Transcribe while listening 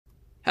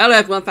Hello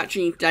everyone,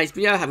 in today's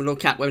video, having a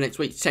look at where next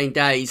week's 10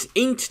 days.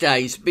 In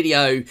today's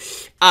video,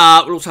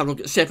 we'll also have a look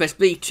at the CFS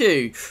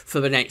V2 for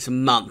the next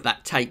month.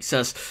 That takes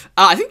us,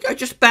 I think,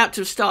 just about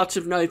to the start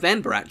of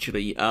November,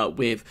 actually,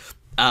 with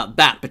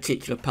that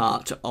particular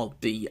part of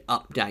the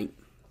update.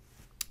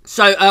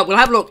 So, we'll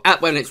have a look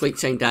at where next week's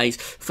 10 days,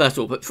 first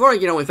of all. But before I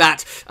get on with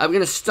that, we're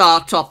going to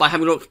start off by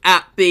having a look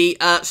at the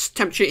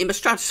temperature in the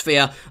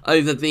stratosphere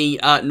over the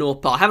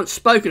North Pole. I haven't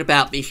spoken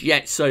about this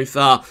yet so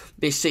far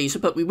this season,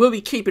 but we will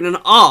be keeping an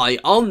eye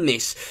on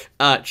this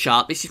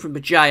chart. This is from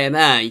the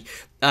JMA,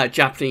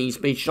 Japanese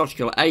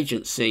Meteorological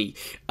Agency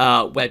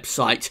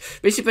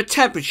website. This is the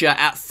temperature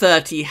at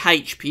 30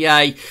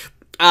 HPA.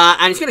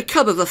 And it's going to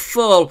cover the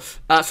full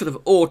sort of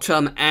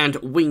autumn and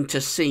winter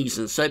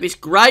season. So this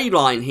grey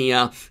line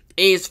here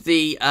is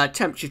the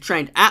temperature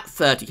trend at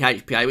 30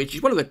 HPA, which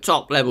is one of the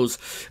top levels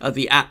of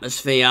the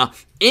atmosphere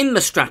in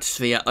the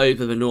stratosphere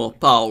over the North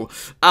Pole.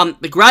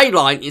 The grey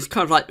line is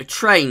kind of like the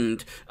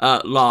trend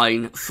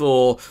line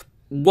for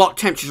what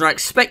temperatures are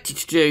expected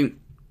to do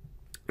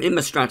in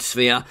the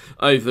stratosphere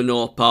over the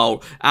North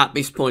Pole at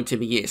this point in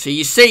the year. So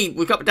you see,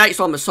 we've got the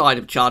dates on the side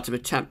of the chart and the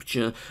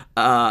temperatures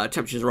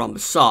are on the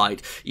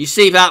side. You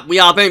see that we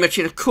are very much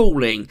in a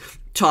cooling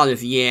time of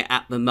the year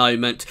at the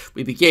moment.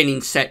 We begin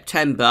in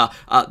September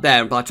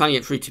there, and by the time you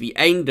get through to the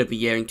end of the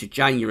year into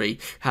January,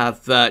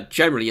 have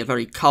generally a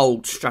very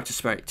cold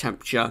stratospheric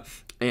temperature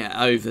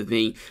over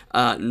the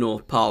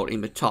North Pole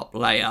in the top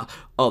layer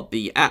of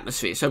the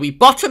atmosphere. So we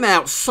bottom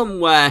out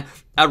somewhere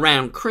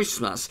around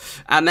Christmas,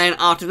 and then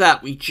after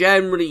that we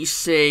generally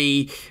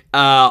see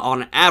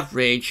on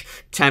average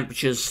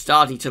temperatures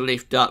starting to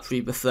lift up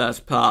through the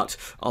first part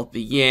of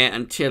the year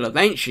until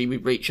eventually we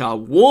reach our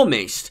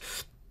warmest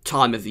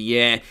time of the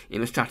year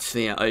in the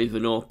stratosphere over the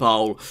North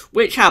Pole,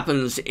 which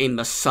happens in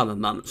the summer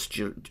months,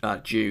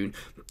 June,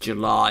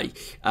 July,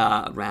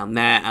 around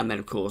there, and then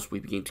of course we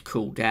begin to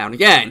cool down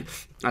again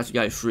as we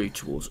go through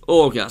towards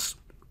August.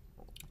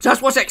 So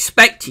that's what's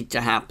expected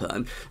to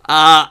happen,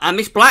 and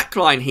this black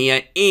line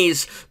here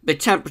is the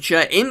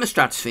temperature in the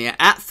stratosphere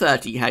at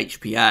 30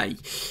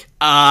 HPA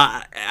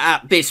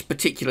at this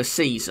particular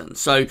season.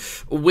 So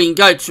we can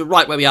go to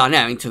right where we are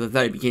now into the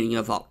very beginning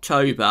of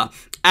October,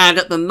 and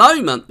at the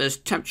moment the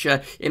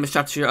temperature in the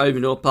stratosphere over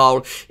North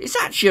Pole is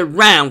actually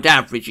around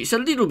average. It's a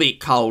little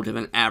bit colder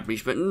than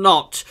average, but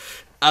not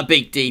a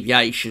big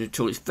deviation at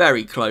all. It's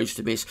very close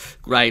to this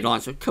grey line,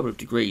 so a couple of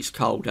degrees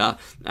colder,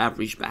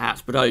 average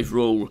perhaps, but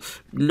overall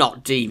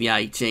not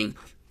deviating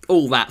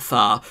all that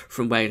far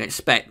from where you'd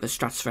expect the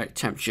stratospheric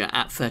temperature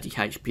at 30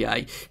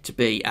 HPA to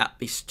be at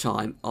this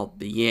time of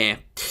the year.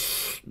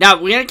 Now,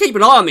 we're going to keep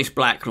an eye on this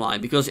black line,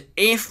 because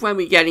if when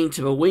we get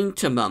into the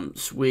winter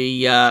months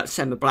we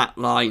send the black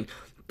line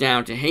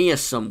down to here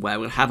somewhere,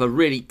 we'll have a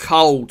really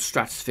cold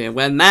stratosphere.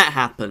 When that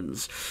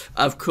happens,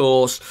 of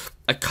course,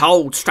 a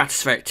cold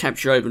stratospheric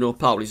temperature over North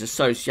Pole is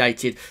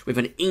associated with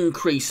an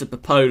increase of the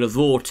polar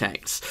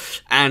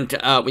vortex. And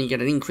when you get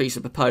an increase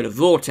of the polar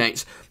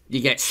vortex, you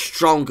get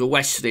stronger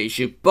westerlies.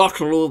 You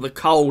bottle all the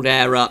cold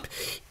air up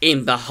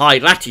in the high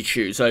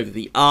latitudes over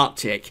the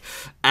Arctic.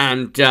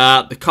 And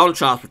the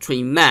contrast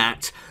between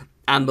that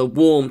and the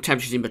warm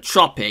temperatures in the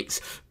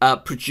tropics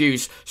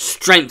produce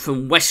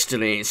strengthened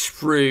westerlies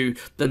through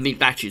the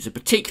mid-latitudes, and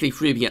particularly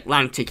through the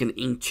Atlantic and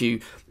into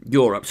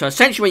Europe. So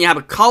essentially when you have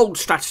a cold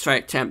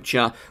stratospheric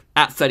temperature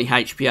at 30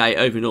 HPA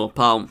over North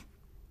Pole,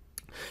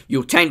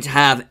 you'll tend to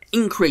have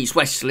increased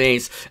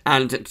westerlies,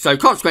 and so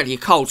consequently a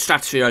cold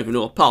stratosphere over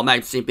North Pole,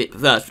 maybe seem a bit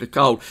perverse, but a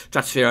cold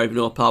stratosphere over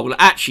North Pole will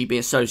actually be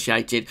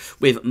associated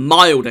with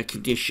milder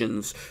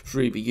conditions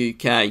through the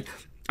UK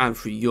and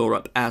through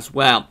Europe as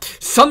well.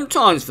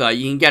 Sometimes, though,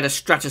 you can get a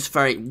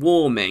stratospheric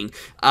warming,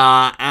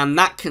 and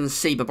that can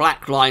see the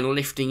black line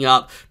lifting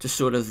up to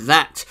sort of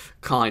that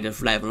kind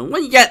of level. And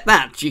when you get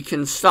that, you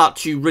can start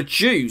to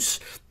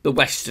reduce the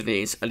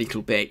westerlies a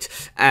little bit,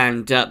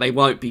 and they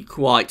won't be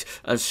quite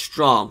as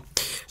strong.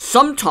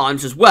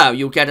 Sometimes as well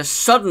you'll get a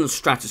sudden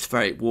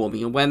stratospheric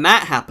warming, and when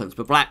that happens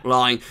the black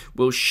line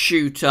will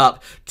shoot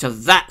up to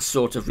that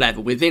sort of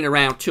level within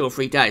around 2 or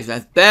 3 days.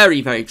 They're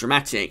very, very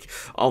dramatic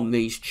on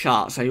these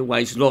charts. They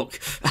always look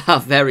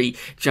very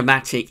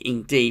dramatic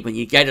indeed. When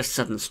you get a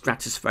sudden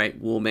stratospheric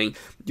warming,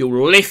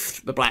 you'll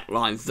lift the black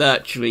line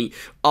virtually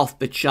off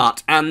the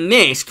chart, and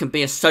this can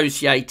be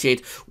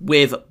associated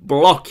with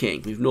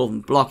blocking, with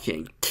northern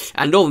blocking.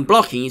 And northern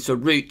blocking is a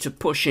route to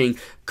pushing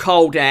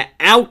cold air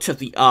out of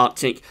the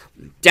Arctic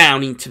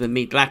down into the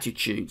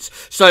mid-latitudes.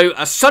 So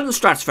a sudden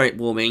stratospheric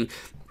warming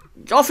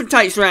often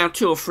takes around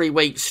 2 or 3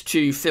 weeks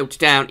to filter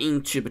down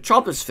into the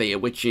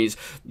troposphere, which is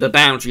the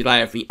boundary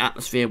layer of the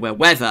atmosphere where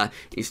weather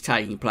is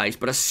taking place.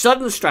 But a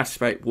sudden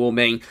stratospheric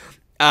warming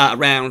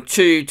around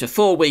 2 to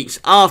 4 weeks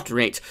after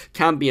it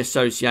can be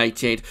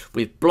associated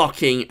with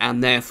blocking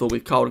and therefore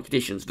with colder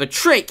conditions. The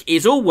trick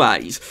is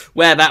always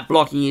where that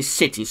blocking is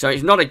sitting, so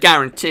it's not a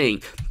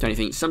guarantee to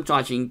anything.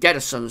 Sometimes you can get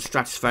a sudden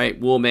stratospheric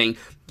warming,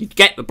 you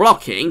get the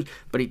blocking,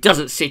 but it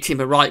doesn't sit in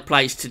the right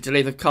place to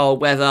deliver cold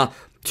weather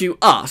to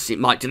us. It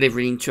might deliver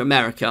into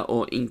America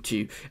or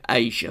into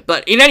Asia.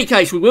 But in any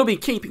case, we will be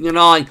keeping an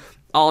eye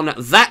on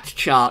that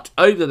chart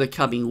over the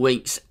coming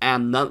weeks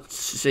and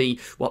months to see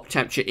what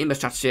temperature in the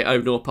stratosphere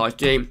over North Pole is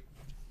doing.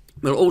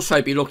 We'll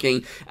also be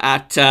looking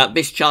at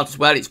this chart as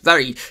well. It's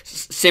very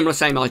similar,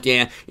 same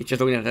idea. It's just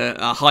looking at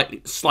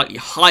a slightly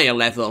higher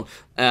level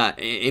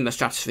in the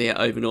stratosphere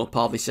over North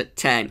Pole. This at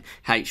 10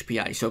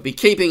 HPA. So we'll be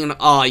keeping an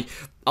eye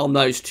on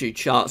those two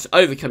charts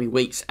over coming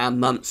weeks and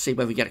months, see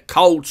whether we get a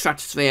cold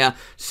stratosphere,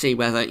 see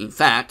whether, in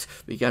fact,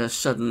 we get a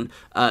sudden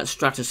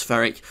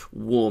stratospheric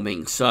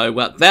warming. So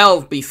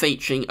they'll be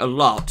featuring a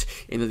lot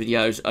in the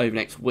videos over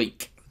next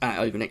week,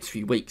 over the next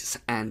few weeks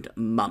and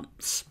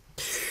months.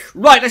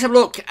 Right, let's have a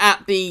look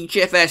at the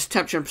GFS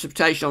temperature and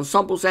precipitation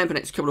ensembles then for the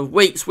next couple of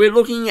weeks. We're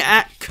looking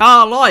at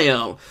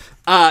Carlisle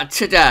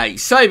today.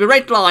 So the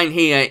red line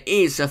here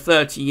is a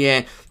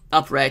 30-year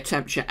upper air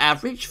temperature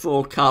average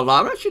for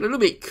Carlisle. Actually a little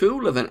bit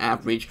cooler than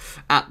average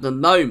at the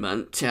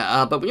moment,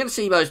 but we're going to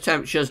see those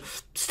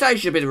temperatures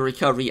stage a bit of a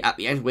recovery at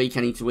the end of the week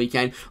and into the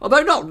weekend,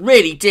 although not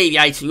really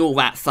deviating all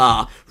that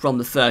far from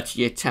the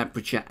 30-year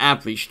temperature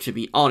average, to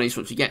be honest.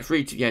 Once we get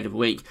through to the end of the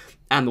week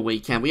and the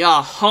weekend, we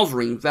are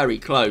hovering very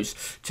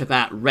close to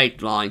that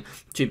red line,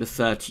 to the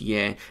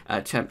 30-year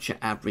temperature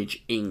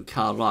average in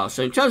Carlisle.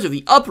 So in terms of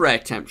the upper air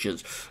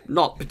temperatures,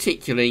 not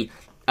particularly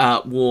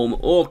warm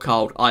or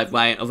cold either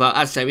way, although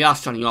as I say, we are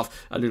starting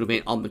off a little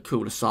bit on the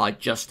cooler side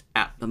just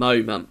at the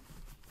moment.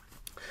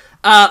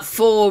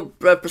 For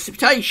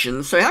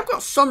precipitation, so we have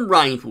got some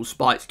rainfall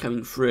spikes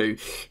coming through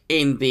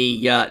in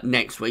the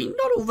next week.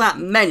 Not all that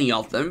many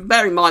of them.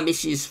 Bear in mind,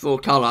 this is for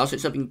Carlisle, so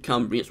it's up in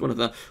Cumbria. It's one of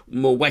the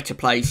more wetter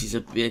places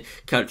of the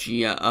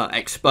country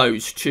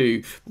exposed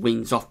to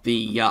winds off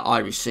the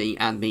Irish Sea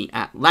and the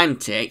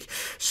Atlantic.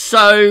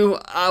 So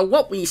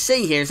what we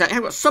see here is that we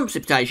have got some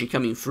precipitation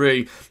coming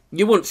through.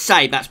 You wouldn't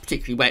say that's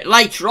particularly wet.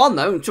 Later on,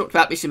 though, we talked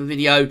about this in the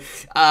video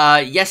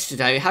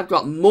yesterday, we have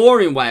got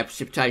more in way of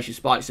precipitation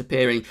spikes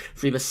appearing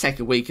through the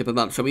second week of the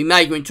month. So we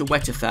may go into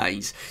wetter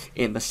phase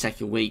in the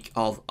second week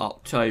of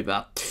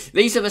October.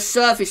 These are the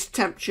surface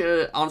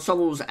temperature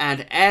ensembles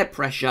and air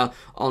pressure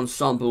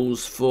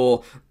ensembles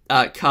for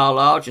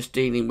Carlisle, just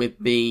dealing with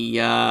the,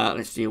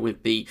 let's deal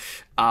with the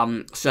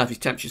surface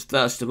temperatures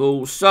first of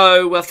all.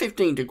 So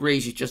 15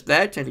 degrees is just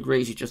there, 10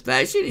 degrees is just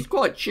there. See, it's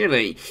quite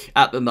chilly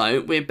at the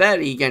moment. We're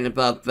barely getting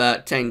above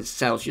 10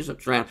 Celsius,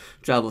 up to around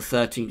 12 or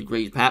 13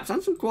 degrees perhaps,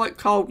 and some quite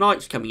cold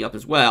nights coming up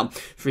as well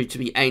through to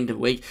the end of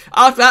the week.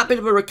 After that, bit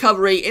of a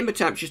recovery in the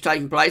temperatures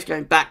taking place,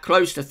 going back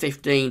close to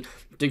 15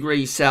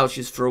 degrees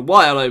Celsius for a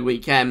while over the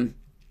weekend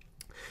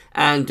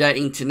and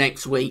into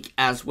next week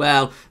as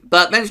well.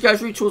 But then it goes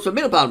through towards the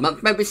middle part of the month.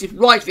 Remember, this is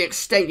right to the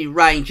extended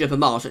range of the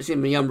month, so it's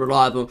in the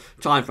unreliable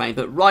time frame,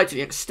 but right to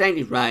the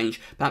extended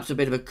range, perhaps a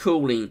bit of a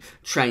cooling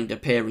trend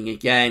appearing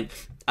again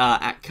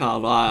at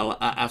Carlisle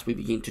as we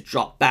begin to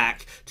drop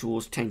back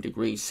towards 10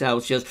 degrees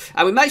Celsius.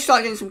 And we may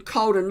start getting some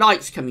colder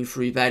nights coming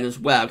through then as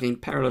well, getting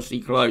perilously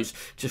close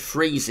to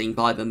freezing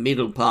by the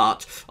middle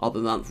part of the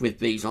month with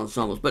these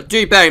ensembles. But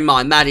do bear in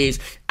mind, that is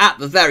at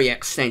the very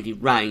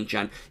extended range,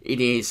 and it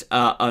is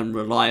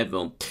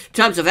unreliable. In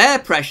terms of air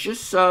pressure,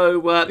 so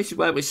this is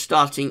where we're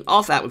starting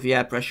off at with the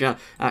air pressure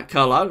at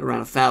Carlisle, around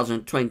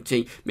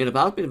 1,020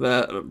 millibars, bit of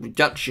a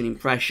reduction in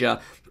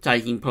pressure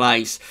taking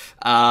place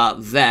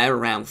there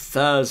around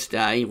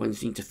Thursday,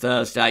 Wednesday into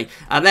Thursday,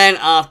 and then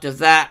after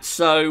that,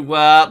 so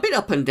a bit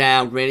up and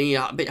down really,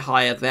 a bit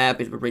higher there, a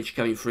bit of a ridge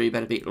coming through,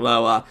 then a bit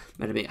lower,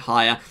 then a bit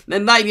higher,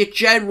 then maybe a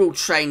general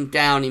trend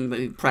down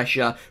in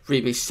pressure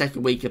through this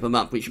second week of the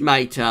month, which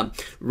may turn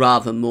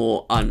rather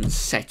more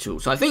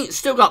unsettled. So I think it's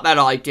still got that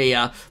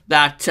idea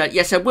that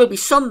yes, there will be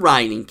some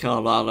rain in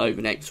Carlisle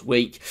over next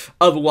week.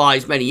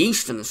 Otherwise, many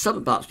eastern and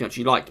southern parts of the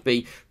country like to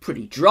be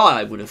pretty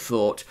dry, I would have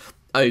thought,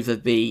 over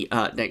the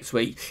next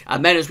week.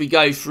 And then as we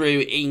go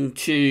through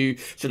into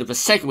sort of the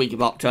second week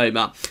of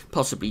October,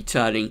 possibly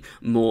turning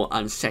more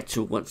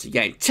unsettled once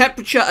again.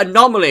 Temperature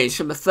anomalies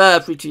from the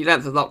 3rd through to the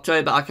 11th of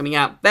October are coming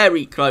out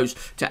very close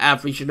to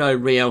average, no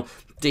real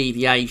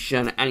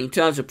deviation. And in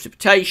terms of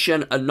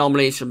precipitation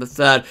anomalies from the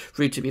 3rd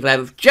through to the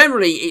 11th,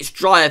 generally it's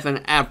drier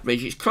than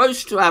average. It's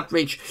close to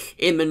average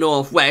in the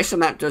northwest,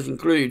 and that does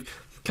include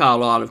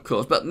Carlisle, of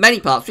course, but many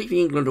parts,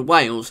 particularly England and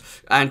Wales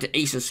and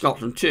eastern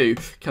Scotland too,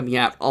 coming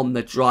out on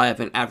the drier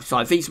than average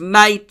side. These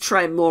may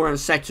trend more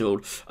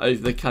unsettled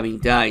over the coming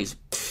days.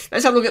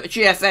 Let's have a look at the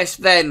GFS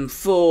then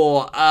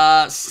for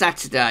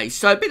Saturday.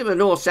 So a bit of a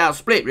north-south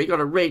split. We've got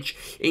a ridge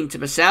into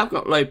the south,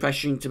 got low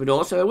pressure into the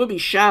north, so there will be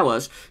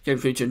showers going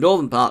through to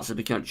northern parts of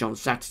the country on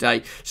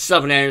Saturday.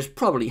 Southern areas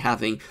probably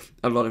having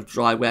a lot of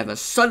dry weather.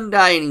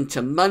 Sunday and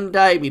into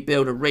Monday, we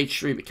build a ridge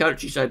through the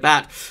country, so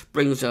that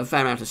brings a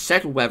fair amount of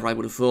settled weather, I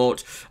would have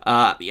thought,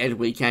 at the end of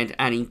the weekend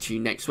and into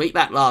next week.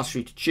 That lasts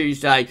through to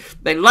Tuesday.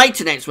 Then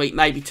later next week,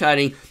 maybe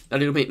turning a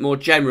little bit more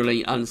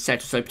generally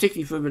unsettled, so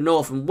particularly from the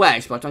north and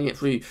west. By the time you get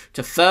through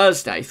to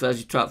Thursday,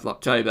 12th of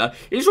October,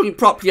 it is looking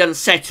properly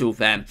unsettled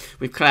then,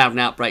 with cloud and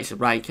outbreaks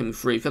of rain coming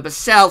through. For the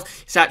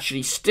south, it's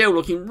actually still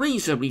looking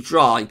reasonably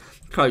dry,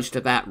 close to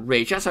that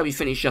ridge. That's how we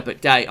finish up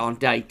at day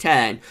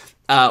 10.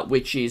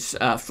 which is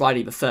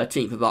Friday the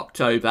 13th of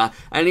October,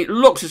 and it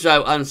looks as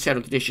though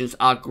unsettled conditions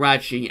are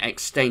gradually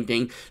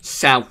extending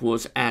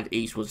southwards and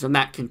eastwards, and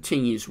that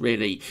continues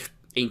really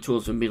in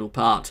towards the middle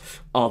part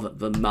of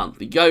the month.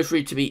 We go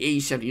through to the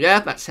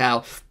E70F. That's how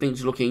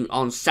things are looking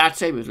on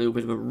Saturday, with a little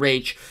bit of a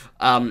ridge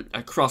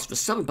across the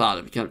southern part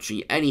of the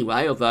country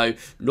anyway, although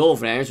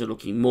northern areas are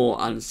looking more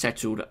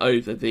unsettled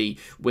over the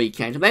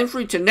weekend. And then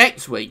through to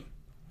next week,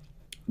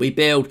 we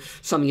build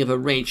something of a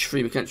ridge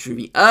through the country in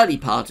the early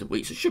part of the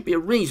week, so it should be a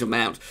reasonable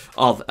amount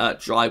of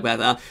dry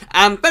weather.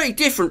 And very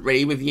different,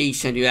 really, with the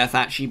ECNUF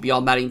actually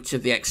beyond that into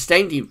the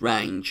extended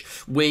range.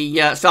 We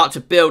start to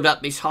build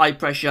up this high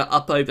pressure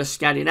up over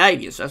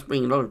Scandinavia, so that's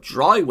bringing a lot of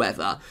dry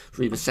weather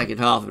through the second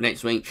half of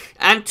next week,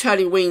 and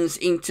turning winds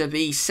into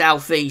the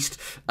southeast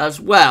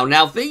as well.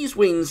 Now, these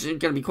winds are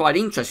going to be quite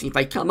interesting if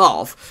they come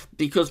off,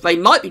 because they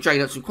might be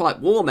dragging up some quite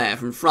warm air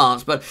from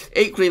France, but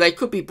equally they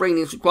could be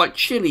bringing in some quite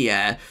chilly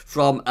air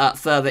from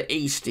further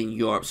east in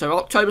Europe. So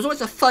October is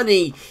always a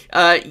funny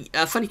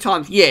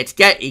time of year to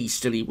get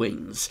easterly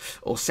winds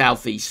or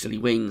southeasterly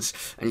winds,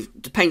 and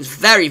it depends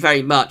very,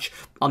 very much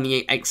on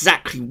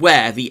exactly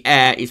where the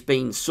air is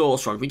being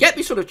sourced from. If we get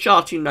this sort of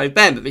chart in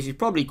November, this is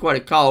probably quite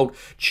a cold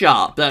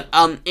chart, but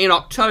in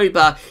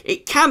October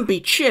it can be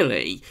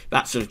chilly,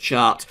 that sort of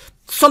chart.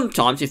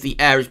 Sometimes if the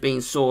air is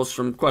being sourced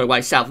from quite a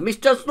way south, and this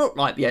does look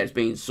like the air is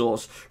being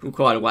sourced from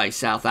quite a way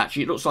south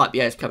actually. It looks like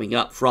the air is coming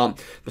up from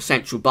the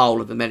central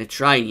bowl of the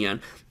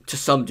Mediterranean to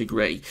some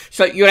degree.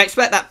 So you'd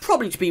expect that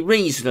probably to be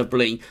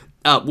reasonably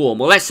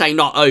warm, or let's say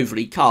not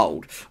overly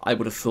cold, I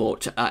would have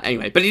thought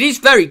anyway. But it is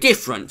very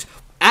different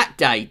at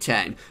day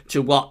 10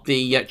 to what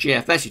the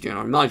GFS is doing.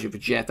 I remind you of the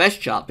GFS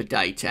chart for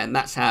day 10.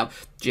 That's how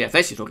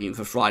GFS is looking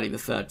for Friday the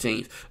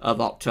 13th of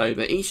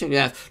October.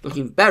 ECNF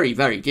looking very,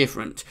 very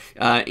different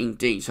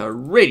indeed. So a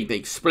really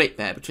big split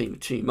there between the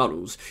two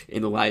models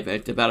in the way they're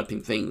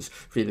developing things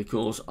through the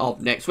course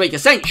of next week.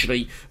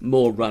 Essentially,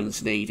 more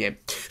runs needed.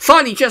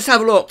 Finally, just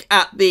have a look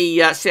at the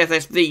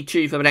CFS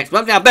V2 for the next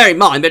month. Now, bear in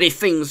mind that if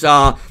things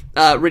are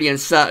really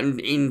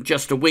uncertain in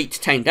just a week to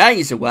 10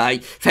 days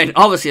away, then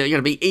obviously they're going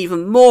to be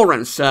even more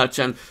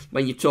uncertain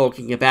when you're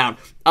talking about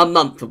a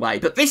month away.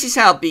 But this is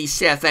how the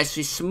CFS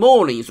this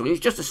morning is looking.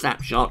 It's just a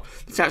snapshot.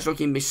 It's actually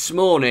looking this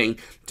morning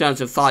in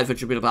terms of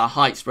 500 millibar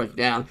heights broken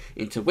down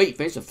into week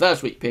periods. The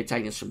first week period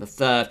taking us from the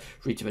 3rd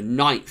through to the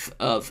 9th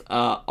of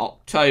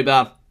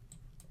October.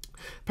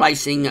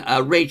 Placing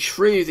a ridge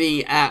through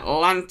the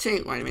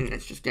Atlantic. Wait a minute,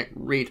 let's just get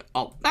rid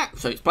of that.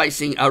 So it's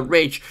placing a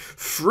ridge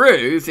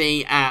through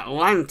the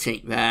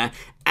Atlantic there,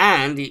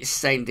 and it's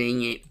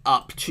sending it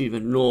up to the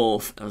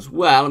north as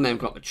well. And then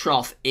we've got the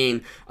trough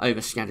in over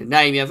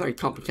Scandinavia. Very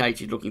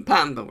complicated looking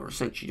pattern, but we're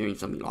essentially doing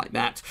something like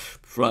that.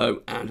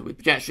 Flow and with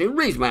projection, a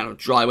reasonable amount of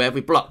dry weather.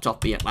 We blocked off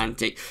the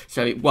Atlantic,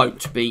 so it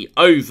won't be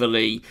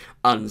overly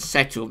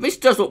unsettled. This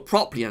does look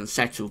properly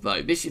unsettled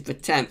though. This is the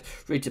 10th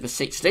through to the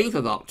 16th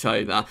of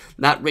October.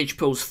 That ridge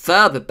pulls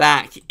further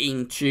back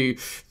into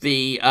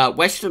the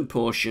western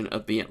portion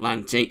of the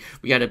Atlantic.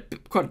 We had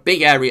quite a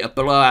big area of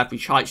below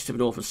average heights to the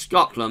north of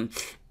Scotland,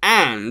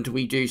 and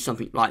we do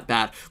something like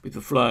that with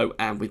the flow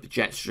and with the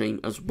jet stream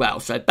as well.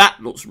 So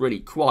that looks really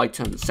quite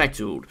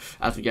unsettled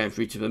as we go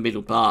through to the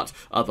middle part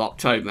of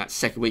October. That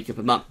second week of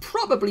the month,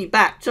 probably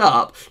backed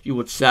up, you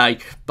would say,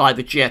 by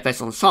the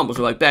GFS ensembles,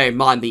 although bear in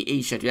mind the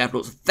E70F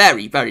looks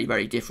very, very,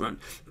 very different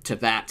to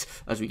that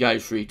as we go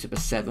through to the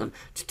 7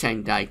 to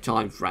 10 day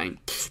time frame.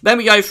 Then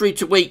we go through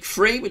to week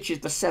 3, which is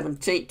the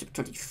 17th to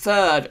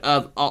 23rd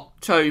of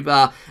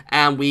October,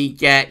 and we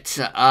get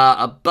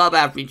above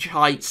average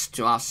heights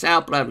to our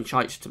south, below average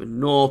heights to the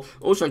north.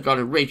 Also got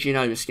a ridge in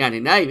over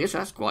Scandinavia, so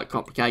that's quite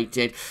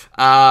complicated.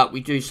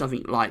 We do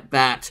something like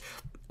that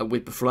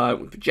with the flow,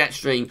 with the jet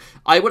stream.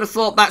 I would have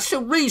thought that's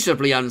still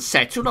reasonably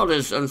unsettled, not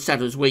as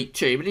unsettled as week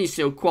 2, but it is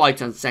still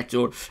quite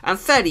unsettled and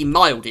fairly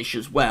mildish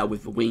as well,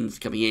 with the winds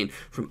coming in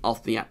from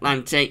off the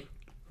Atlantic.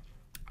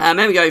 And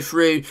then we go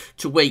through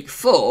to week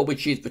 4,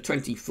 which is the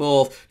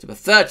 24th to the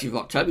 30th of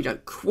October. We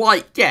don't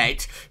quite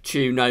get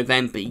to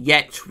November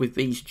yet with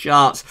these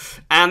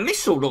charts. And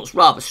this all looks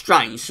rather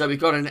strange. So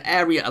we've got an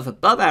area of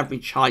above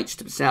average heights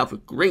to the south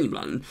of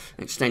Greenland,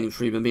 extending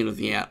through the middle of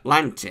the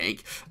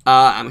Atlantic.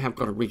 And we have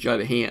got a ridge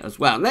over here as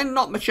well. And then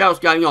not much else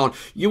going on.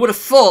 You would have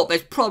thought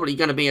there's probably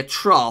going to be a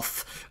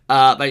trough,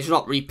 but it's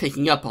not really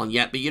picking up on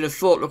yet. But you'd have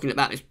thought, looking at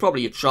that, there's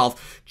probably a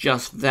trough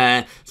just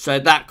there. So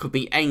that could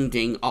be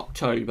ending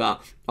October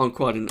on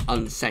quite an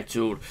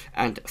unsettled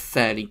and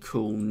fairly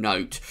cool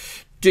note.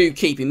 Do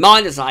keep in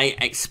mind, as I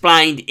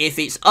explained, if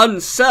it's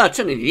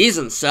uncertain, and it is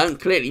uncertain,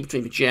 clearly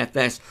between the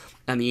GFS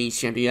and the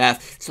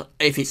ECNDF, so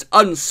if it's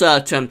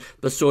uncertain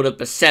the sort of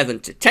the 7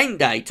 to 10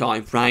 day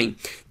time frame,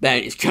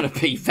 then it's going to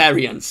be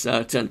very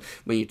uncertain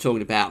when you're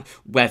talking about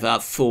weather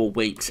 4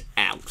 weeks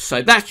out.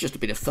 So that's just a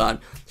bit of fun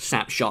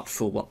snapshot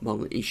for what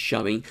model is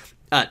showing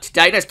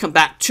today. Let's come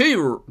back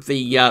to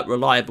the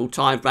reliable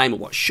time frame, or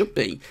what should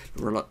be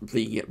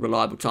the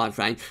reliable time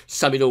frame.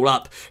 Sum it all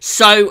up.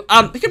 So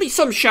there's going to be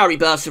some showery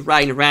bursts of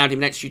rain around in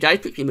the next few days,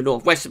 particularly in the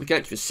northwest. We're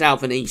going to the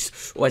south and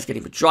east, always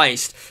getting the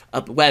driest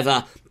of the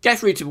weather. Get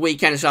through to the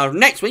weekend as well.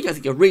 Next week, I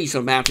think a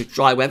reasonable amount of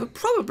dry weather,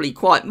 probably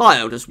quite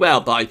mild as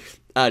well by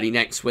early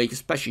next week,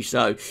 especially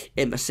so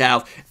in the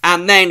south.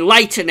 And then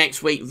later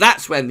next week,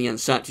 that's when the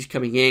uncertainty is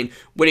coming in.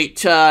 Will it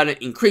turn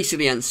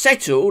increasingly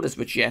unsettled, as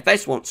the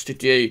GFS wants to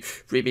do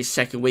through this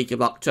second week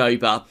of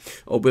October,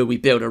 or will we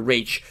build a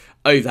ridge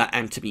over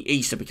and to the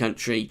east of the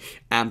country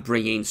and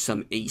bring in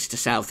some east to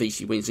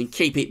southeasterly winds and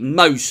keep it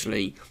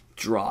mostly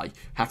dry?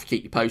 Have to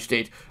keep you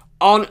posted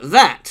on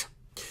that.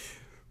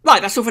 Right,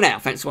 that's all for now.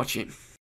 Thanks for watching.